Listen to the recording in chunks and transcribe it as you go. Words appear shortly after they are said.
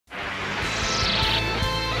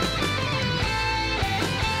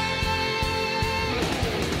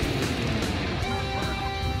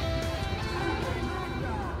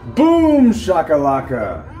Boom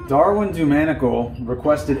shakalaka! Darwin Dumanical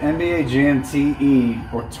requested NBA Jam TE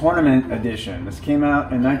or Tournament Edition. This came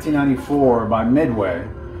out in 1994 by Midway.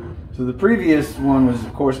 So the previous one was,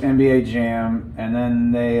 of course, NBA Jam, and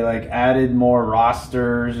then they like added more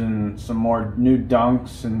rosters and some more new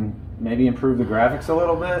dunks and maybe improved the graphics a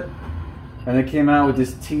little bit. And they came out with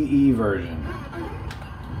this TE version.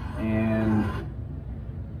 And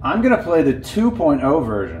I'm gonna play the 2.0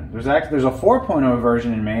 version. There's a 4.0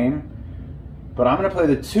 version in MAME, but I'm gonna play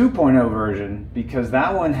the 2.0 version because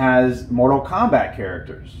that one has Mortal Kombat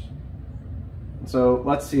characters. So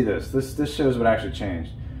let's see this. This shows what actually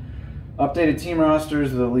changed. Updated team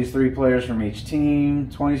rosters with at least 3 players from each team.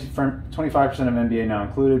 25% of NBA now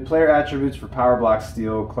included. Player attributes for power block,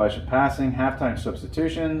 steal, clutch, and passing. Halftime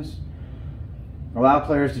substitutions. Allow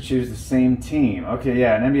players to choose the same team. Okay,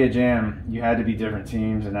 yeah, in NBA Jam, you had to be different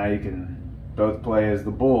teams, and now you can both play as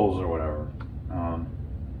the Bulls or whatever.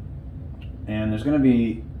 And there's going to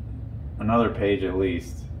be another page at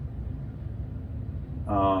least.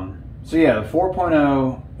 So yeah, the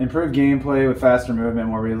 4.0, improved gameplay with faster movement,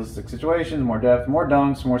 more realistic situations, more depth, more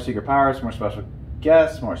dunks, more secret powers, more special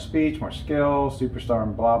guests, more speech, more skill, superstar,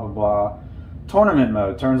 and blah, blah, blah. Tournament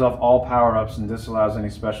mode turns off all power-ups and disallows any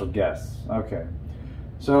special guests. Okay.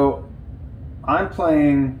 So I'm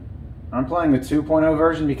playing the 2.0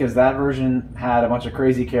 version because that version had a bunch of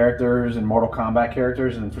crazy characters and Mortal Kombat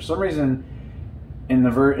characters, and for some reason in the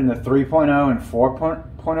 3.0 and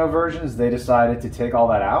 4.0 versions they decided to take all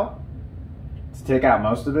that out, to take out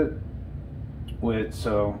most of it.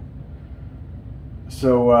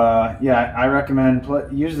 Yeah, I recommend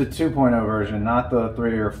use the 2.0 version, not the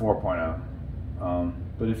 3 or 4.0.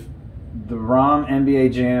 But if the ROM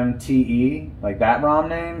NBA Jam TE, like that ROM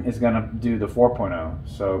name, is gonna do the 4.0,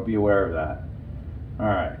 so be aware of that. All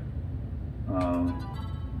right.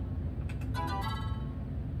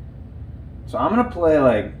 So I'm gonna play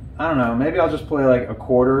like, I don't know, maybe I'll just play like a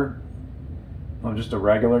quarter of just a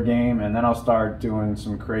regular game, and then I'll start doing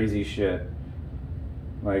some crazy shit,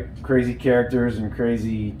 like crazy characters and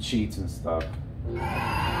crazy cheats and stuff.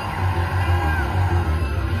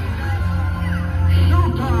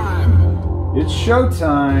 Showtime! It's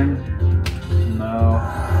showtime! No.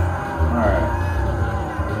 Alright.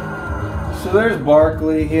 So there's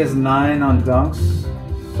Barkley. He has 9 on dunks.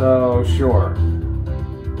 So, sure.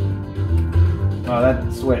 Oh,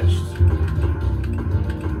 that switched.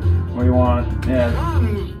 What do you want? Yeah.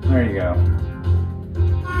 There you go.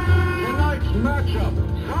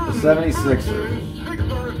 The 76ers.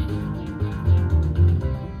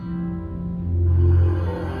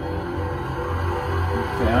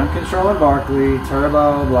 Okay, I'm controlling Barkley,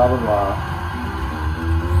 turbo, blah blah blah.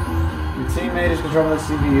 Your teammate is controlling the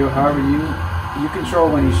CPU, however you control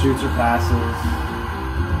when he shoots or passes.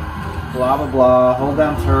 Blah blah blah, hold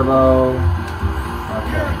down turbo.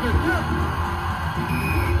 Okay.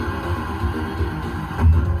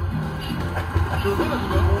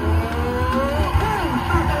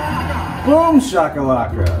 Boom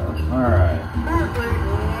shakalaka. Alright.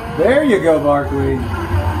 There you go, Barkley.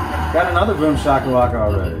 Got another boom shakalaka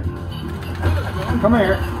already. Come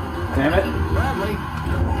here. Damn it.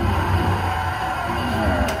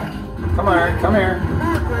 Alright. Come here. Come here.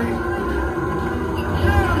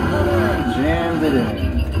 Alright. Jammed it in.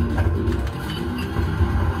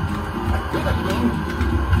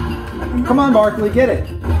 Come on, Barkley. Get it.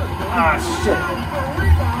 Ah, shit.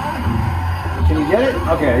 Can you get it?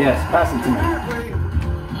 Okay, yes. Pass it to me.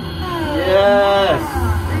 Yes.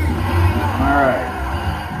 Alright.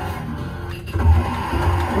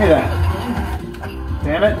 Give me that.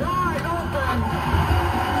 Damn it.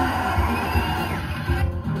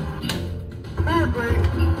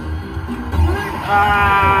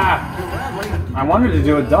 Ah! I wanted to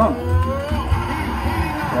do a dunk.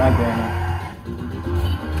 God damn it.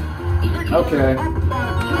 Okay.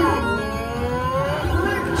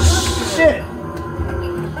 Shit!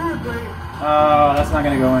 Oh, that's not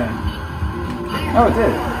gonna go in. Oh, it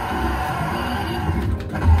did.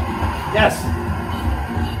 Yes!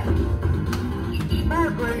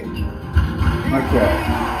 Okay.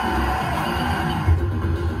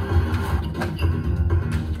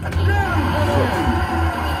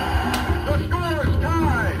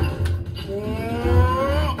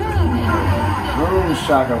 Boom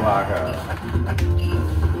shakalaka.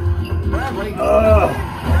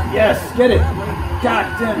 Yes, get it. God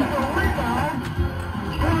damn it.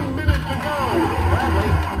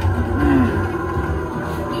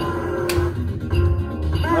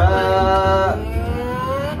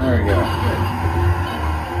 There we go.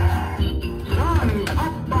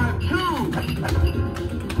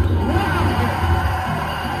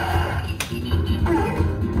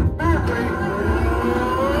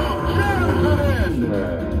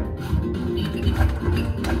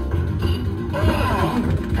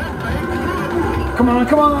 come on,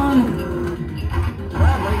 come on!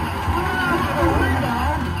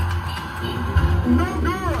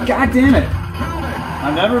 God damn it!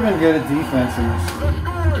 I've never been good at defense in this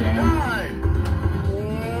game.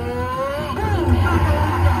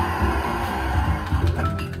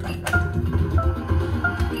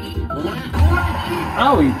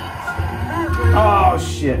 Oh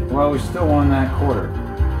shit! Well, we still won that quarter.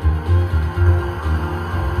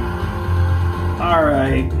 All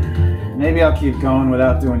right, maybe I'll keep going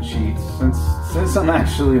without doing cheats since I'm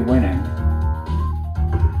actually winning.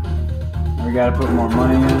 We gotta put more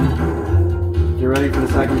money in. Get ready for the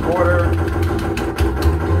second quarter.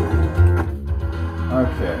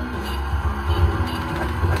 Okay.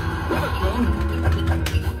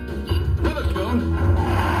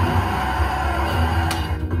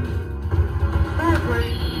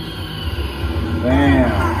 Damn.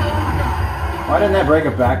 Why didn't that break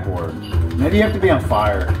a backboard? Maybe you have to be on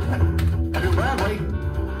fire.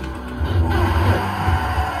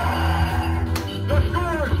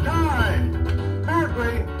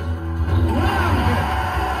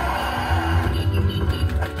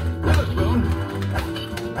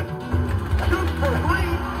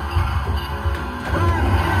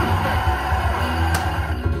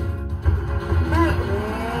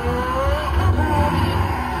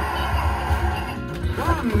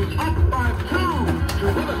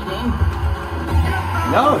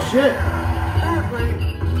 No shit.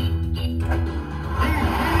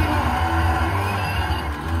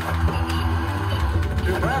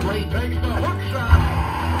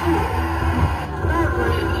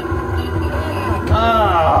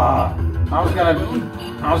 Ah, I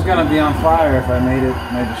was gonna be on fire if I made the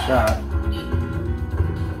shot.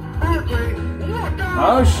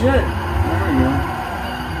 Oh shit. There we go.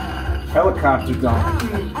 Helicopter dunk.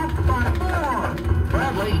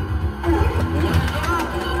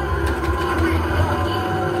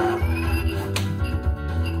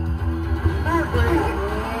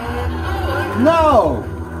 No!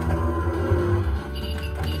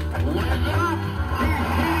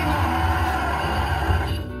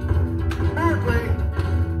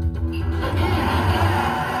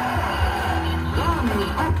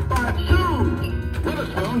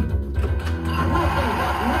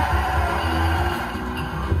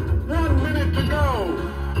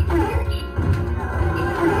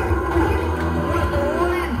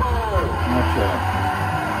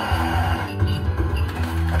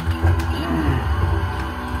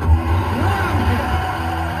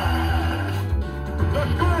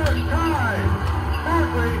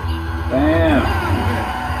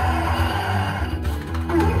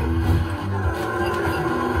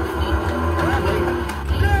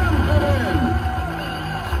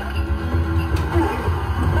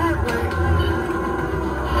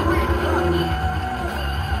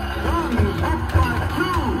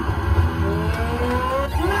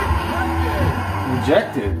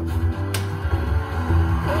 Rejected.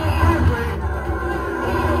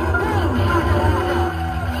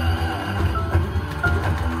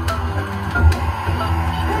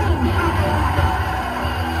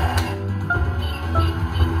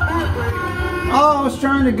 Oh, I was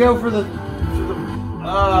trying to go for the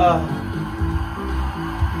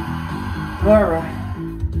all right.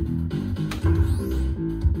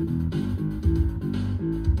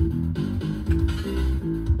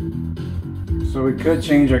 So we could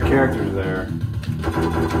change our characters there.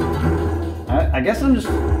 I guess I'm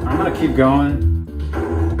gonna keep going,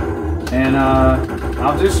 and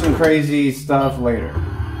I'll do some crazy stuff later.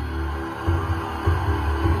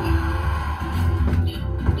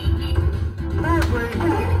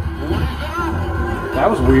 That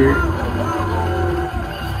was weird.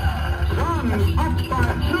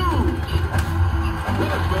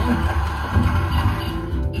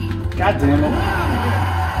 God damn it.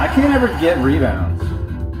 I can't ever get rebounds.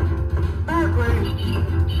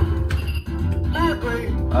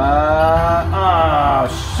 Oh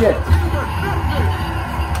shit.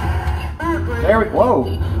 There we, whoa.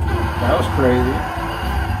 That was crazy.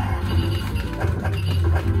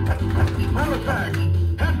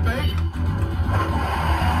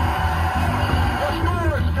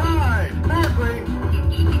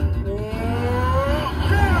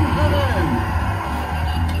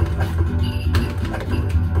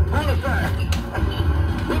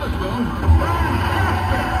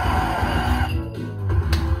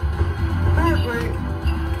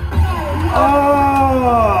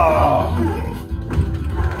 Oh!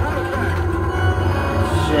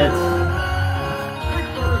 Shit.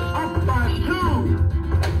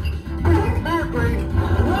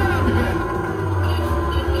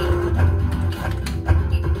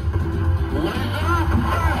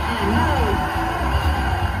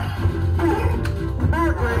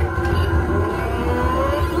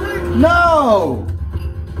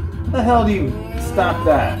 hell do you stop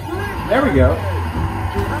that? There we go.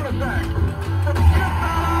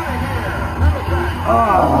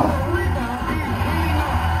 Oh.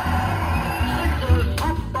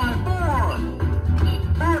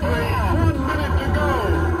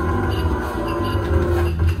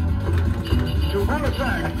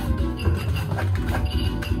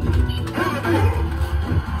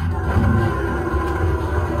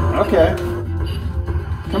 Okay.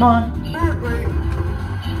 Come on.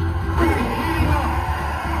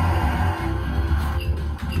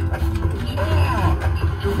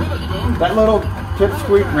 That little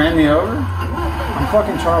pipsqueak ran me over? I'm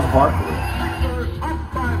fucking Charles Barkley.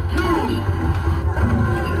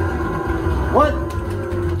 What?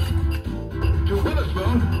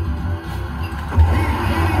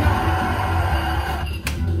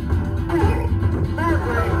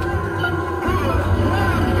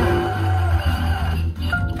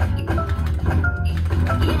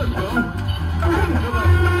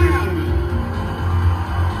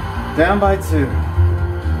 Down by 2.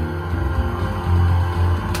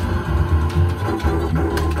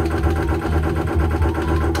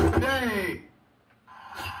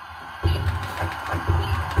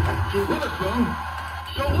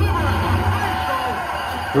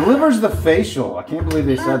 Delivers the facial. I can't believe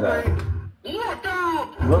they said that. Look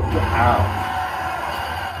out! Look out.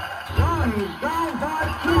 Down by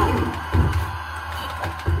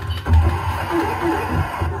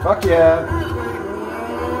 2. Fuck yeah.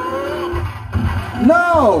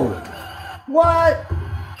 No! What?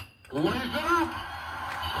 Raise it up.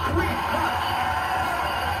 Sweet touch.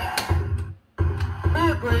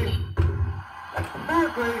 Berkeley.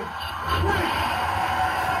 Berkeley. Sweet.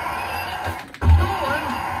 Stolen.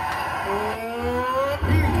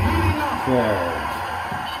 He's heating up. Okay.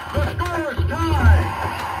 The score is tied.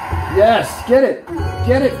 Yes, get it.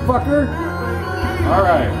 Get it, fucker. All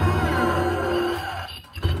right.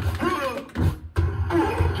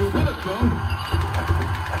 To Witherspoon.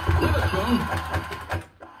 Witherspoon.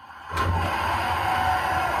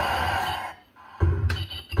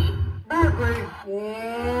 Berkeley.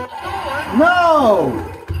 Stolen. No!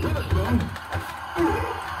 Witherspoon.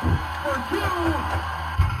 For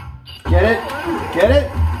 2. Get it? Get it?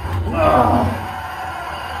 Ah.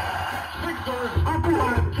 Sixers up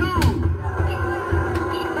by 2.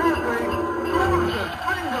 Berkeley throws his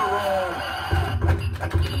finger roll.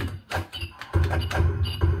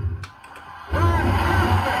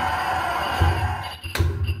 Fantastic.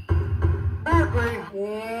 Berkeley.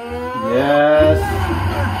 Yes.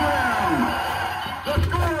 The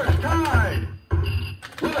score is tied.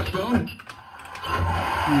 Witherspoon.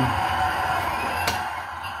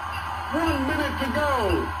 1 minute to go.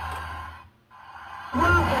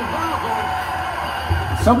 Raffle, raffle.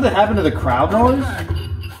 Something happened to the crowd noise?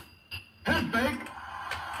 Head fake.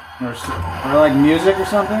 Or like music or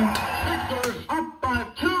something? Sixers up by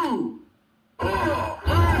 2. I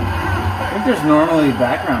think there's normally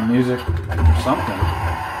background music or something.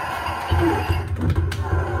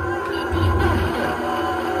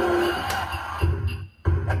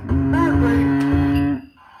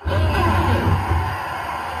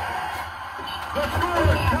 The score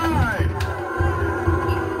is tied.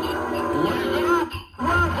 Raise it up.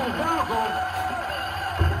 Raffle, raffle.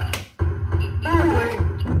 Berkeley.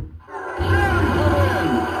 Jams it in.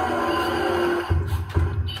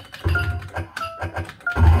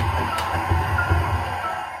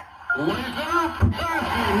 Raise it up.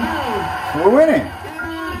 Fancy move. We're winning.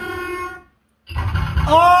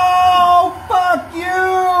 Oh, fuck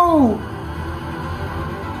you!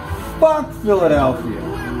 Fuck Philadelphia.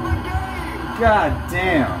 God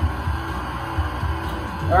damn.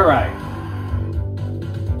 Alright.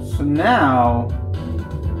 So now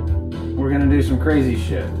we're gonna do some crazy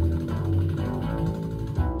shit.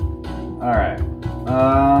 Alright.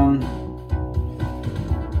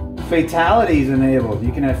 Fatalities enabled.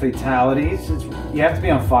 You can have fatalities. You have to be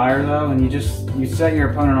on fire though, and you set your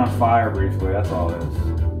opponent on fire briefly. That's all it is.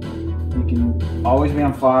 You can always be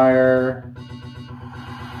on fire.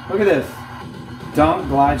 Look at this. Dunk,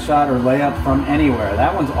 glide shot, or layup from anywhere.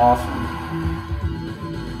 That one's awesome.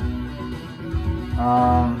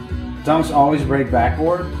 Dunks always break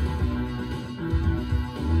backboard.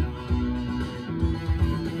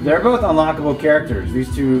 They're both unlockable characters.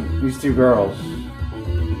 These two girls.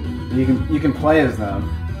 You can play as them.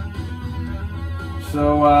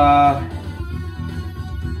 So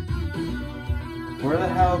where the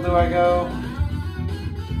hell do I go?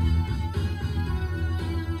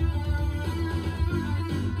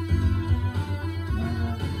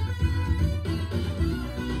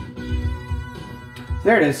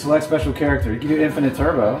 There it is, select special character. You can do infinite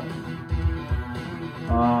turbo.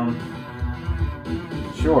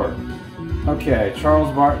 Sure. Okay,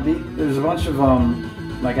 Charles there's a bunch of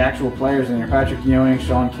like actual players in here. Patrick Ewing,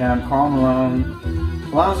 Sean Kemp, Karl Malone,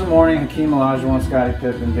 Alonzo Mourning, Hakeem Olajuwon, Scottie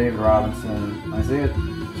Pippen, David Robinson, Isaiah.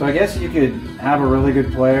 So I guess you could have a really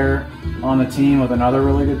good player on the team with another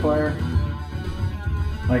really good player,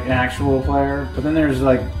 like an actual player. But then there's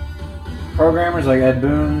like programmers like Ed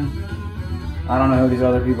Boon. I don't know who these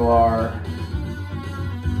other people are.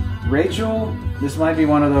 Rachel, this might be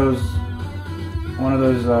one of those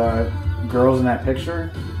girls in that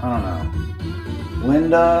picture. I don't know.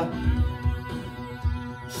 Linda,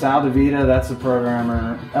 Sal DeVita, that's the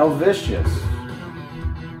programmer. Elvicious.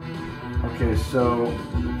 Okay, so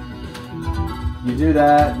you do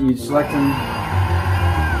that. You select him.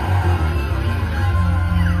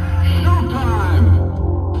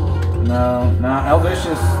 No,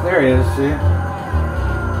 Elvicious. There he is. See,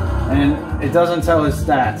 and it doesn't tell his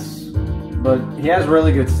stats, but he has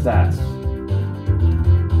really good stats.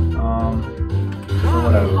 So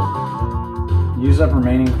whatever. Use up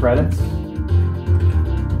remaining credits. Okay.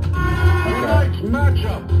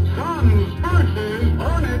 Matchup. Suns versus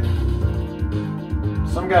Hornets.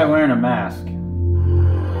 Some guy wearing a mask.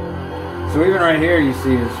 So even right here, you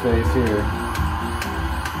see his face here.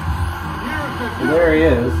 So there he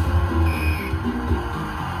is.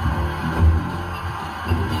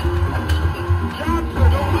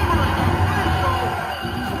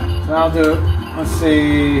 So I'll do it. Let's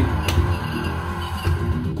see.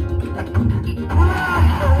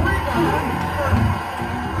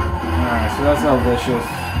 Alright, so that's Elvicious.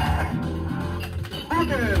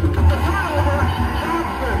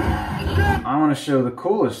 I want to show the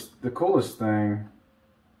coolest thing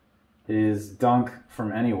is dunk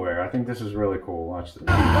from anywhere. I think this is really cool. Watch this.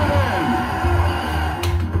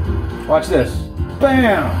 Watch this.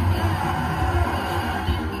 Bam!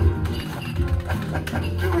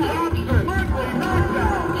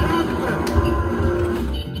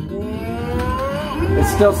 It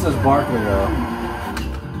still says Barkley though.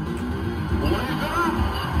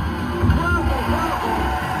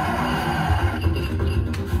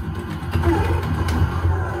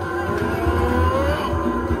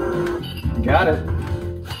 Got it.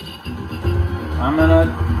 I'm gonna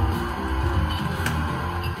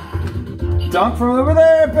dunk from over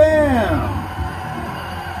there. Bam!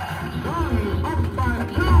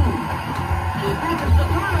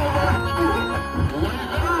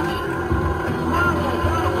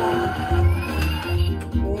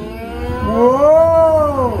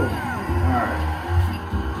 Whoa! Alright.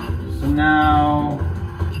 So now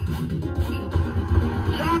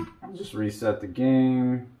I'll just reset the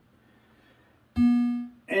game.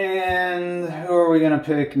 And who are we gonna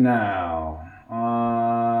pick now?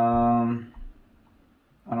 I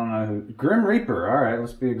don't know who. Grim Reaper. All right,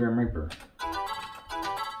 let's be a Grim Reaper.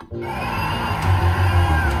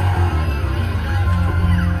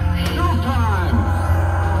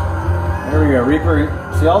 There we go, Reaper.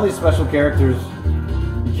 See all these special characters.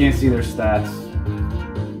 You can't see their stats.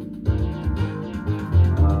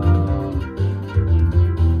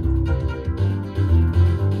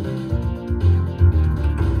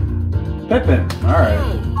 Pippin, alright.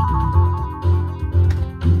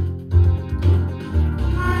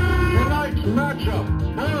 Tonight's matchup,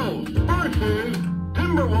 Bulls versus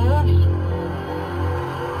Timberwolves.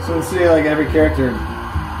 So let's see, like every character,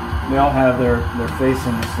 they all have their face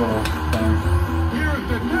in this little thing. Here's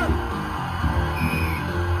the tip.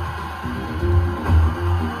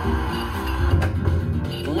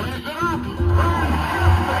 Lays it up.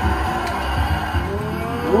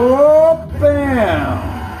 Whoa, bam!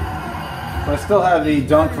 So I still have the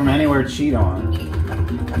dunk from anywhere cheat on.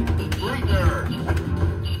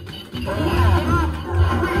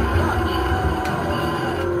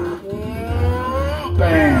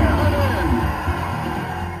 Bam!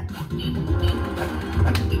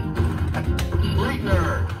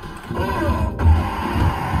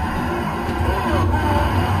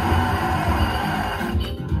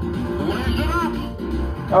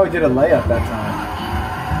 Oh, he did a layup that time.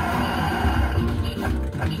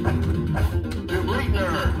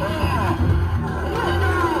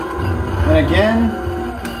 And again,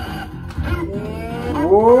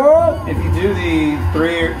 whoa! If you do the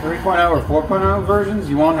 3.0 or 4.0 versions,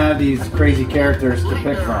 you won't have these crazy characters to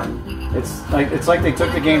pick from. It's like they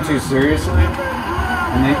took the game too seriously,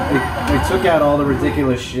 and they took out all the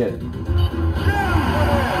ridiculous shit. All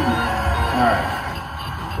right.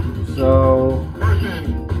 So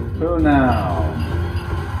who now?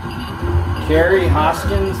 Carrie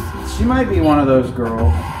Hoskins. She might be one of those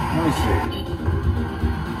girls. Let me see.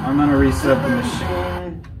 I'm gonna reset the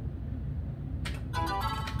machine.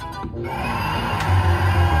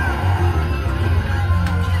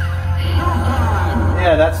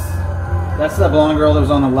 Yeah, that's that blonde girl that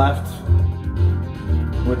was on the left.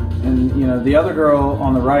 And you know, the other girl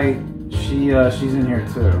on the right, she's in here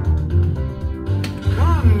too.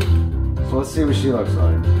 So let's see what she looks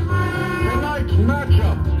like. Tonight's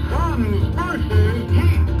matchup, Suns versus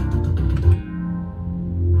Heat.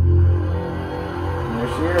 There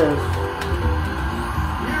she is.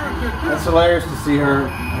 That's hilarious to see her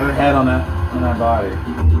head on that body.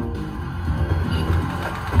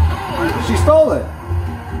 She stole it.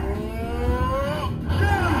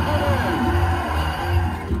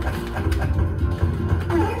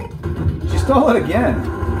 She stole it again.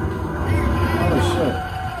 Holy shit.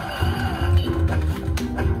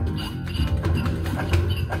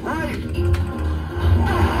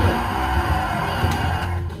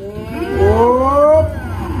 Whoop.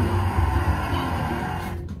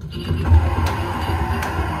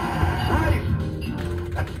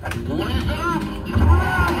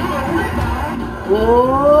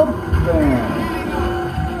 Whoop. Bam.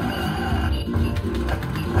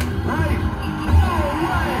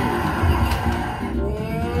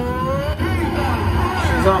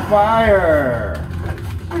 She's on fire.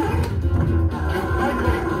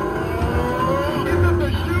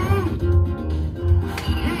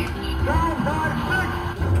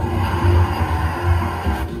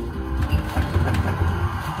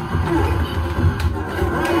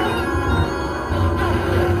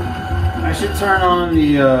 I should turn on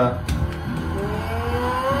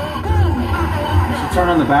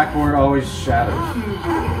the backboard, always shadows.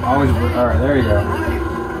 Always, alright, there you go.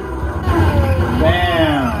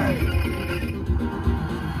 Bam!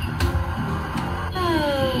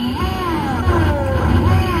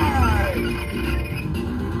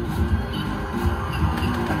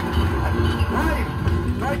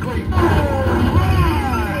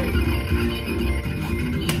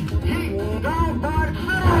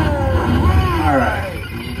 Alright.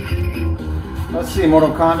 Let's see,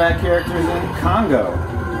 Mortal Kombat characters in Congo.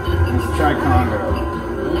 Let's try Congo.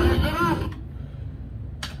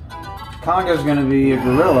 Congo's gonna be a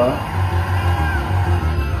gorilla.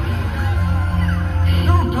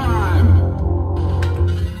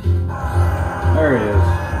 There he is.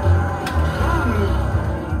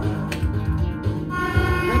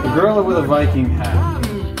 A gorilla with a Viking hat.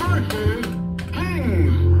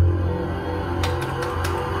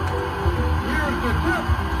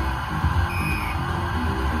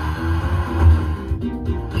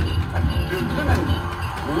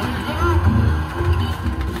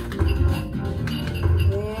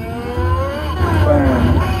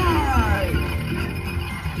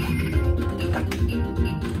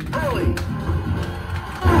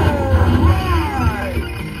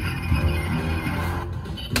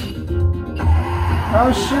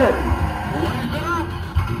 Oh shit!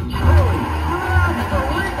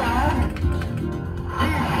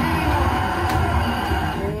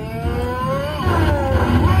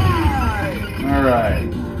 Alright.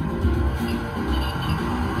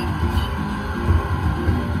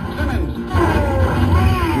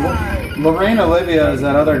 Lorraine Olivia is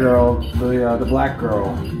that other girl, the black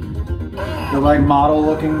girl. The like model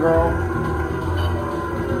looking girl.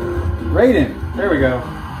 Raiden! There we go.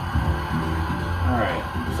 Alright,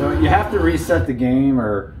 so you have to reset the game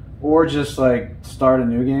or just like start a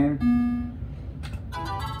new game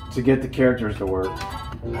to get the characters to work.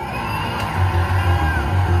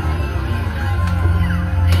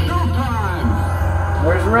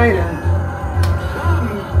 There's Raiden.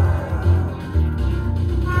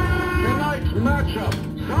 Tonight's matchup,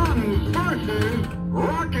 Suns versus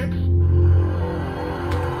Rockets.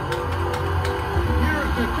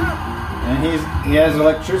 Here's the tip. And he has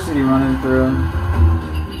electricity running through him.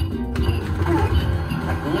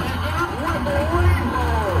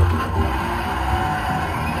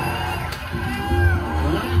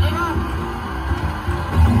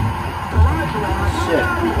 Shit.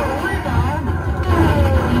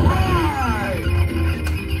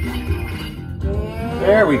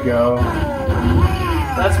 There we go.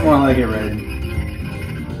 That's more like it, Raiden.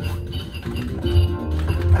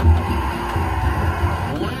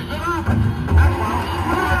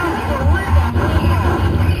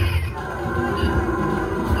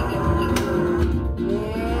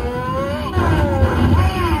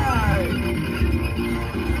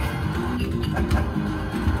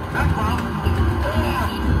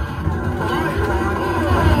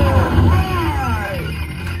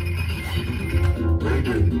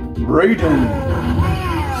 Raiden.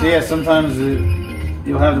 So yeah, sometimes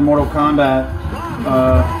you'll have the Mortal Kombat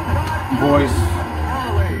voice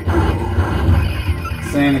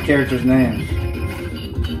saying the characters' names.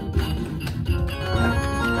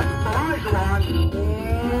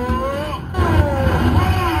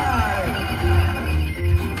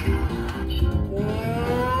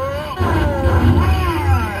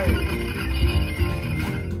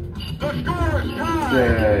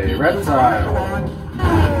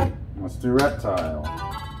 Reptile. Let's do Reptile.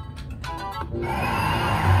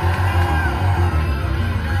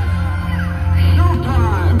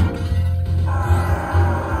 Showtime!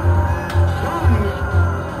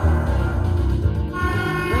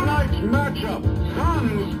 Tonight's matchup,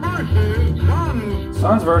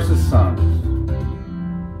 Suns versus Suns.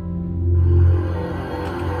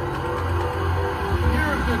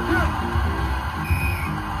 Here's the tip.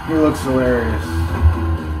 He looks hilarious.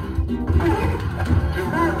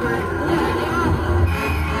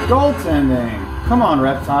 Goaltending. Come on,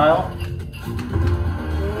 Reptile.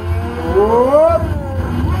 Whoop.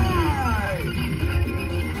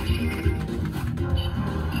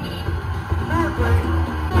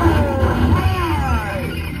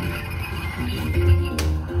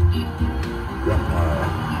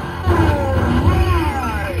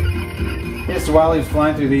 Yes, while he was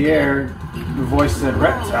flying through the air, the voice said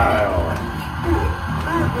Reptile.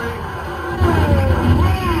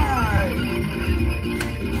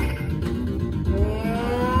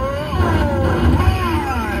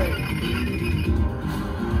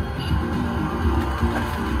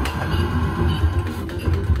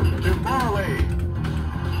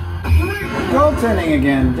 Goaltending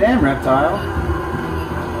again. Damn, Reptile.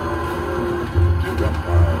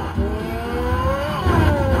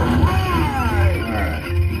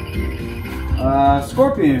 Alright.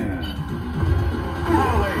 Scorpion.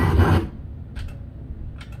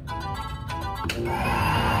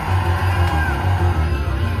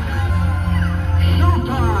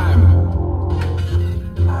 Showtime!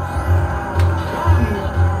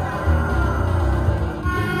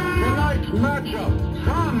 Tonight's matchup,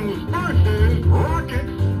 Suns versus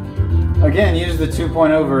Rockets. Again, use the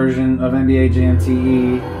 2.0 version of NBA Jam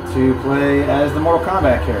TE to play as the Mortal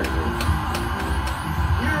Kombat character.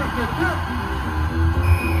 Here's the tip.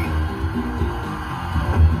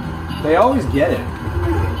 They always get it.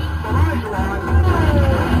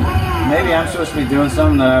 Maybe I'm supposed to be doing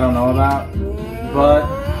something that I don't know about, but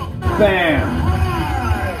bam!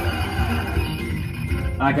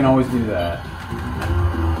 I can always do that.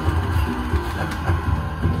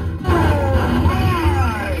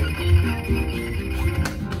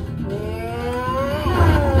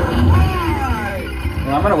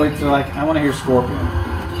 Well, I'm gonna wait till I want to hear Scorpion.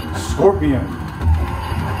 Scorpion!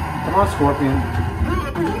 Come on, Scorpion.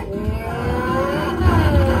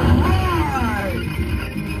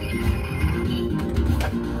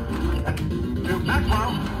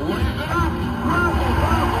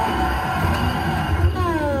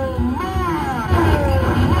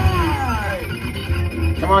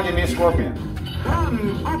 Come on, give me a Scorpion.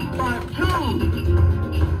 Suns up by 2.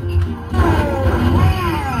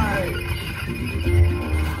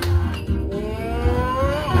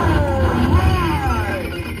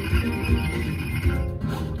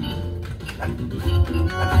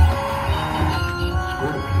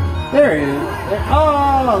 There he is. There.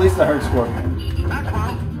 Oh, at least I heard Scorpion.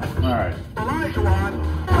 Alright.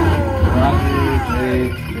 Roger,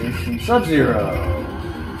 Jake, Jason, Sub-Zero.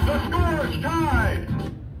 The score is tied.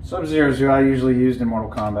 Sub-Zero is who I usually used in Mortal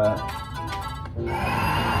Kombat.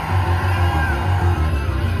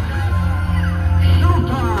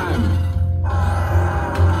 Showtime.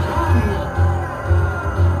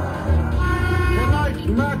 Tonight's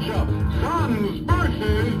matchup, Suns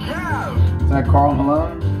versus Cavs. Is that Karl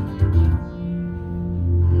Malone?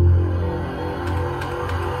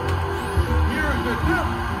 Here's the tip.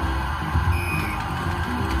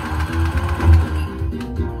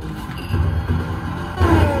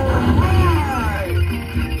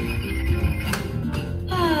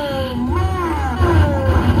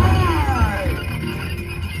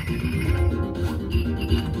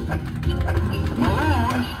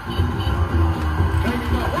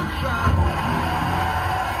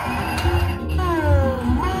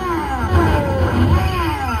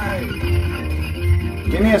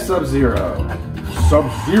 Give me a Sub-Zero.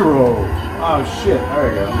 Sub-Zero! Oh shit, there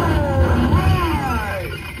we go.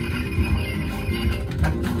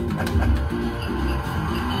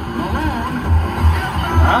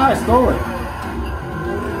 Ah, I stole it.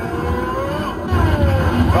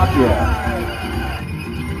 Fuck yeah.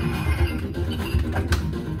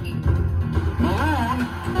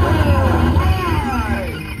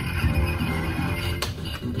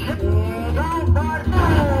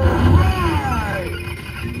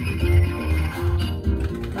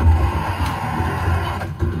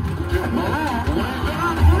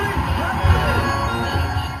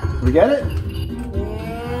 We get it?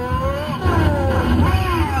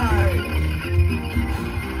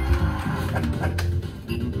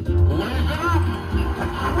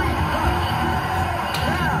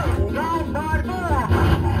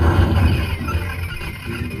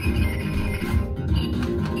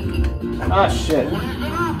 Ah, shit.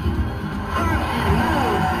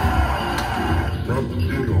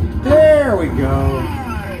 There we go.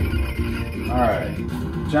 Alright.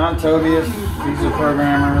 John Tobias, he's a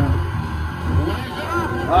programmer.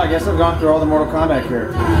 Oh, I guess I've gone through all the Mortal Kombat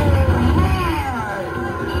characters.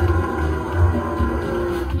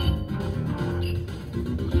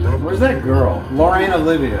 Where's that girl? Lorraine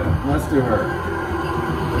Olivia. Let's do her.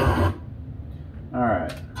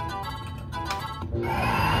 Alright.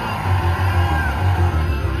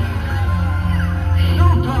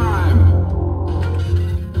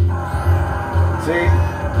 See?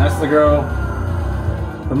 That's the girl.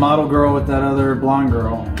 The model girl with that other blonde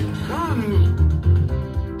girl.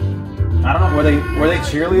 I don't know, were they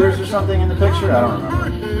cheerleaders or something in the picture? I don't remember.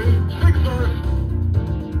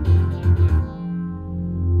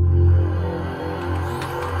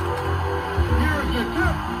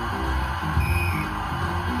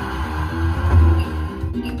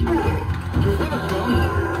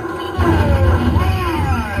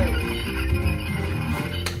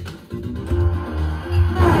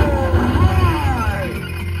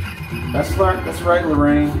 That's right,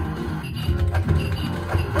 Lorraine.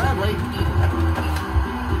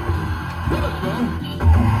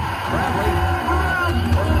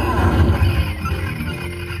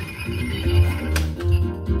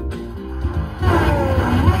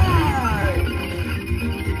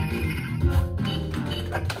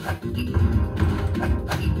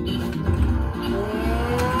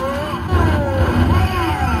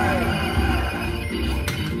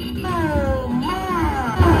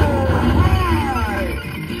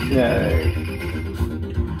 Yay.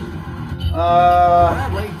 I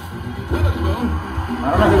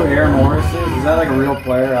don't know who Air Morris is. Is that like a real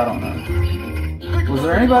player? I don't know. Was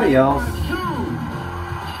there anybody else?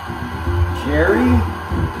 Carrie?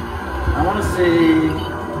 I want to see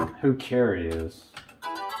who Carrie is.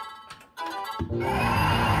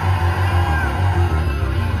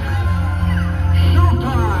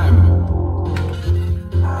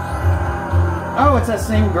 Oh, it's that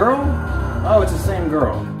same girl? Oh, it's the same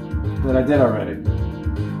girl that I did already.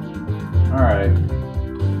 Alright.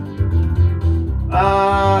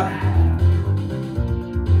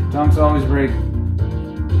 Dunks always break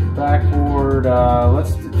backward.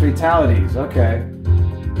 Let's do fatalities. Okay.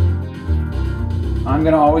 I'm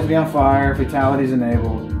gonna always be on fire. Fatalities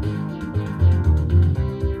enabled.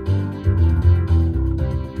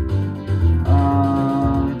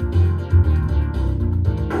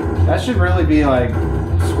 That should really be like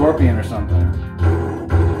Scorpion or something.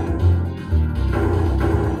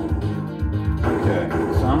 Okay,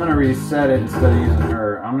 so I'm gonna reset it instead of using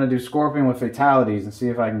her. I'm gonna do Scorpion with fatalities and see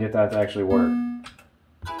if I can get that to actually work.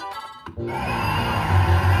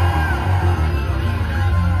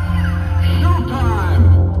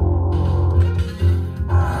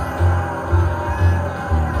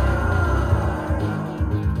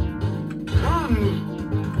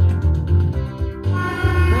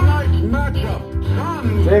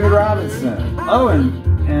 David Robinson. Oh,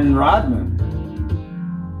 and Rodman.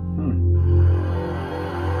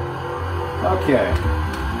 Okay,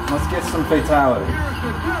 let's get some fatality.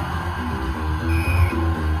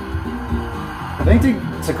 I think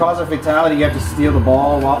to cause a fatality, you have to steal the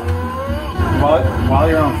ball while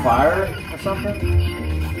you're on fire or something.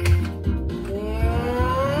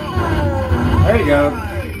 There you go.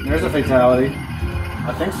 There's a fatality.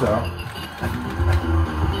 I think so.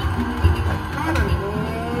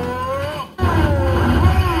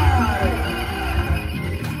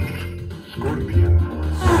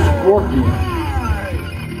 Scorpion.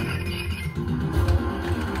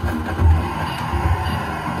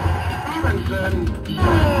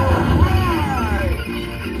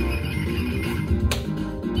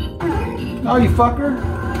 Oh, you fucker.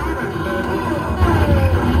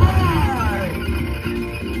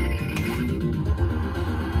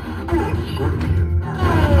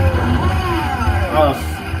 Oh,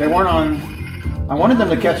 they weren't on. I wanted them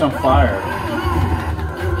to catch on fire.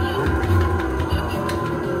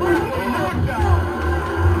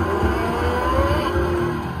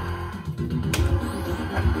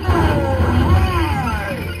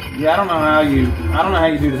 Yeah, I don't know how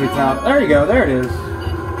you do the fatality. There you go, there it is.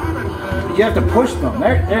 You have to push them.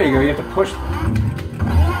 There you go, you have to push them.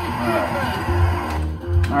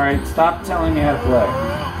 Alright. Alright, stop telling me how to play.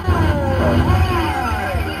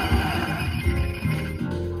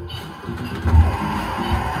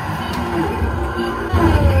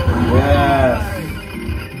 Yes.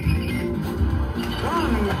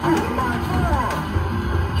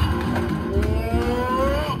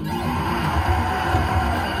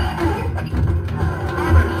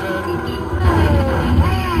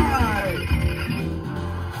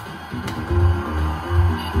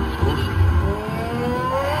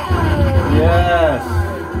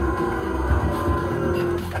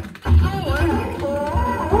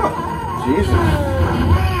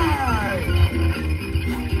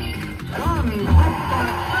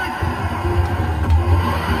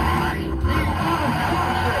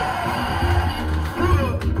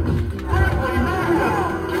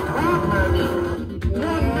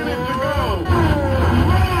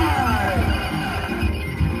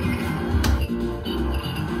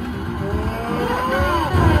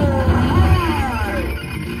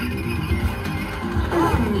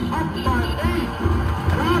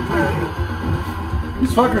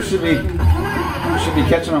 These fuckers should be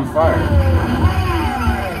catching on fire.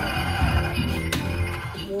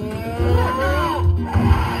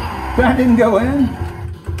 That didn't go in?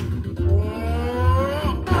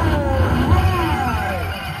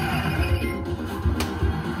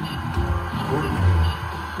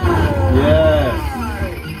 Yes.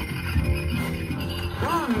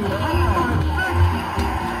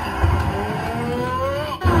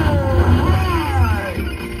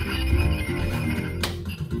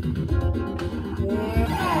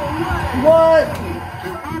 What?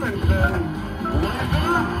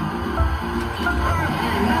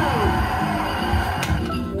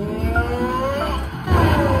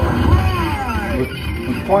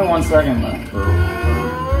 With 0.1 second left.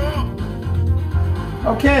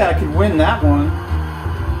 Okay, I could win that one.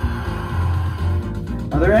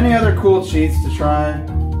 Are there any other cool cheats to try?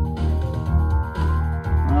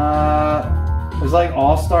 There's like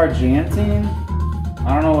All-Star Jam Team.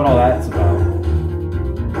 I don't know what all that's about.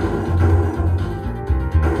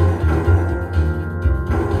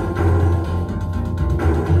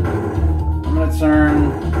 I'm gonna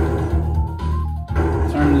turn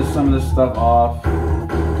some of this stuff off.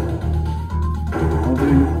 We'll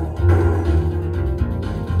do.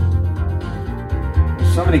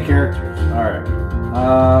 There's so many characters. All right.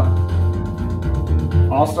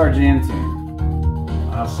 All-Star Jam Team.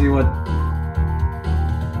 I'll see what.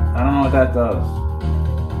 I don't know what that does.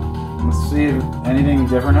 Let's see if anything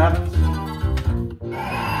different happens.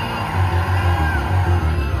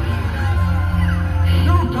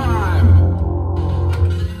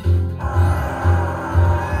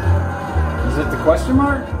 Is it the question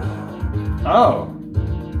mark? Oh.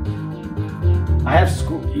 I have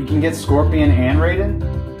you can get Scorpion and Raiden?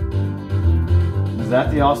 Is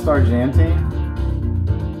that the All-Star Jam Team?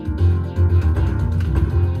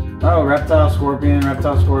 Oh, Reptile, Scorpion,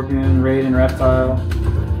 Raiden, Reptile.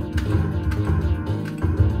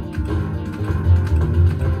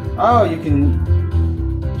 Oh, you can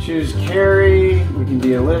choose Carrie, you can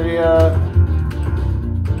be Olivia.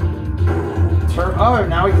 Oh,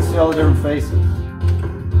 now we can see all the different faces.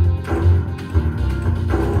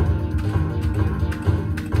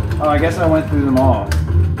 Oh, I guess I went through them all.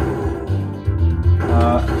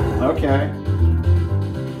 Okay.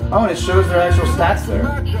 Oh, and it shows their actual stats there.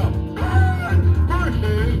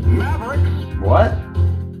 What?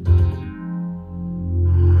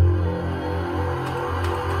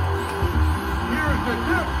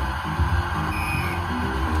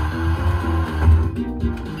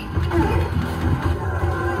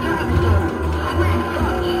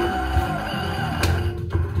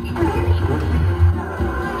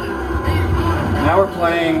 Now we're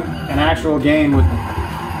playing an actual game with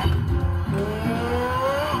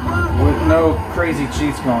no crazy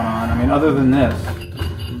cheats going on. I mean, other than this.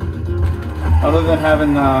 Other than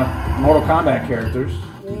having Mortal Kombat characters.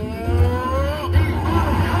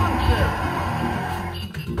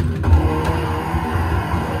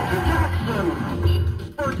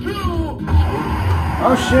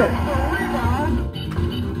 Oh shit.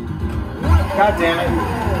 God damn it.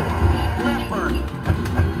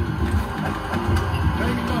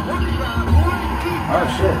 Oh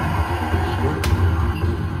shit.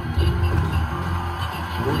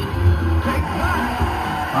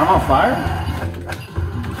 I'm on fire?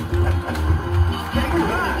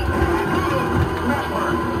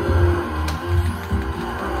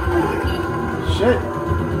 Shit.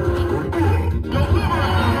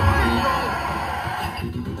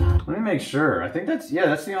 Let me make sure. I think that's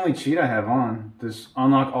the only cheat I have on. This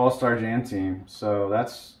unlock All-Star Jam Team. So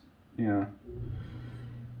that's, you know,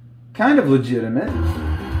 kind of legitimate.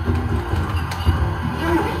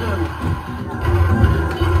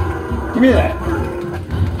 Give me that.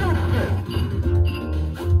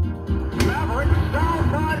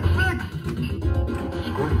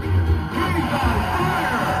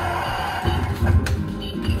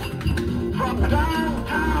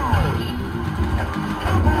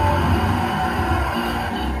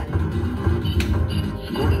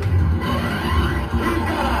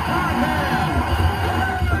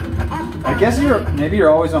 I guess maybe you're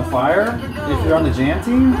always on fire if you're on the Jam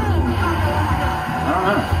Team. I don't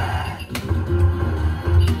know.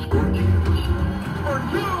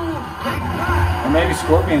 Or maybe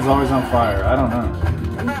Scorpion's always on fire. I don't know.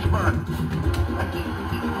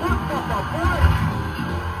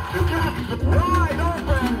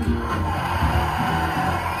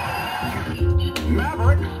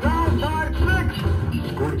 Maverick down by 6.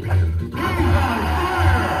 Scorpion. He's on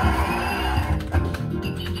fire.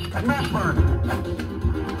 Maverick.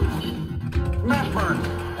 Maverick.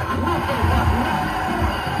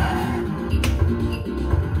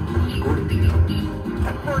 Scorpion.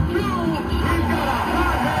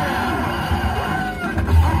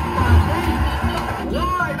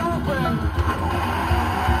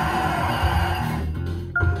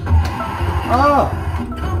 Oh!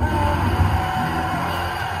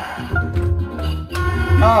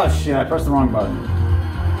 Oh shit, I pressed the wrong button.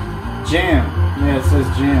 Jam. Yeah, it says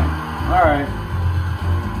jam. Alright.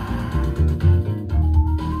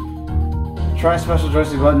 Try special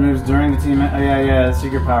joystick button moves during the team. Yeah,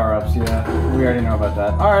 secret power-ups. Yeah, we already know about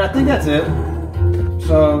that. Alright, I think that's it.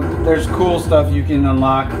 So, there's cool stuff you can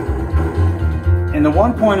unlock in the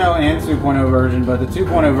 1.0 and 2.0 version, but the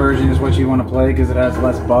 2.0 version is what you want to play because it has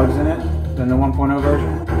less bugs in it than the 1.0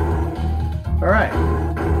 version. Alright,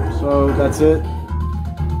 so that's it.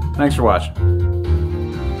 Thanks for watching.